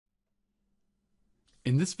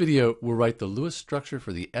In this video, we'll write the Lewis structure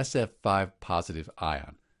for the SF5 positive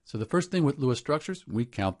ion. So the first thing with Lewis structures, we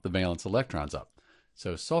count the valence electrons up.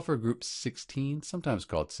 So sulfur group 16, sometimes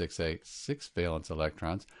called 6A, 6 valence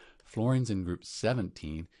electrons. Fluorine's in group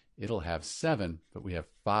 17. It'll have 7, but we have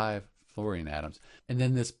 5 fluorine atoms. And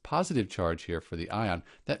then this positive charge here for the ion,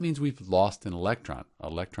 that means we've lost an electron.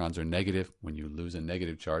 Electrons are negative. When you lose a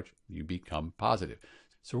negative charge, you become positive.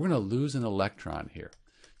 So we're going to lose an electron here.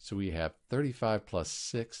 So we have 35 plus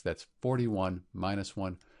 6, that's 41 minus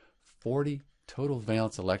 1, 40 total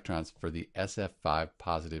valence electrons for the SF5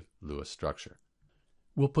 positive Lewis structure.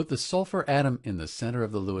 We'll put the sulfur atom in the center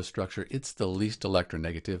of the Lewis structure. It's the least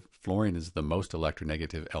electronegative. Fluorine is the most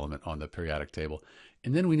electronegative element on the periodic table.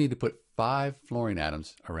 And then we need to put 5 fluorine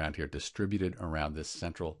atoms around here, distributed around this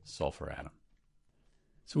central sulfur atom.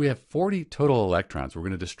 So we have 40 total electrons. We're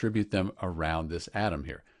going to distribute them around this atom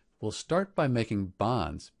here. We'll start by making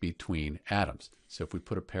bonds between atoms. So if we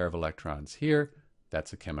put a pair of electrons here,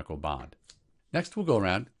 that's a chemical bond. Next, we'll go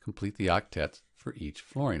around, complete the octets for each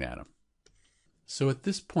fluorine atom. So at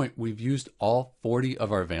this point, we've used all 40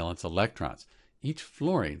 of our valence electrons. Each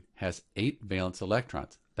fluorine has 8 valence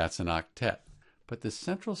electrons. That's an octet. But the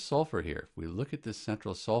central sulfur here, if we look at this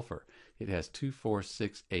central sulfur, it has 2, 4,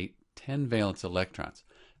 6, 8, 10 valence electrons.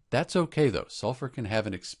 That's okay though. Sulfur can have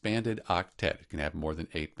an expanded octet. It can have more than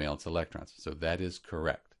 8 valence electrons. So that is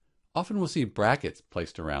correct. Often we'll see brackets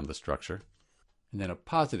placed around the structure and then a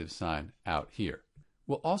positive sign out here.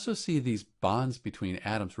 We'll also see these bonds between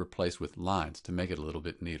atoms replaced with lines to make it a little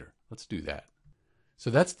bit neater. Let's do that. So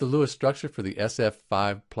that's the Lewis structure for the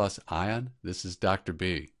SF5 plus ion. This is Dr.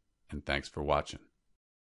 B, and thanks for watching.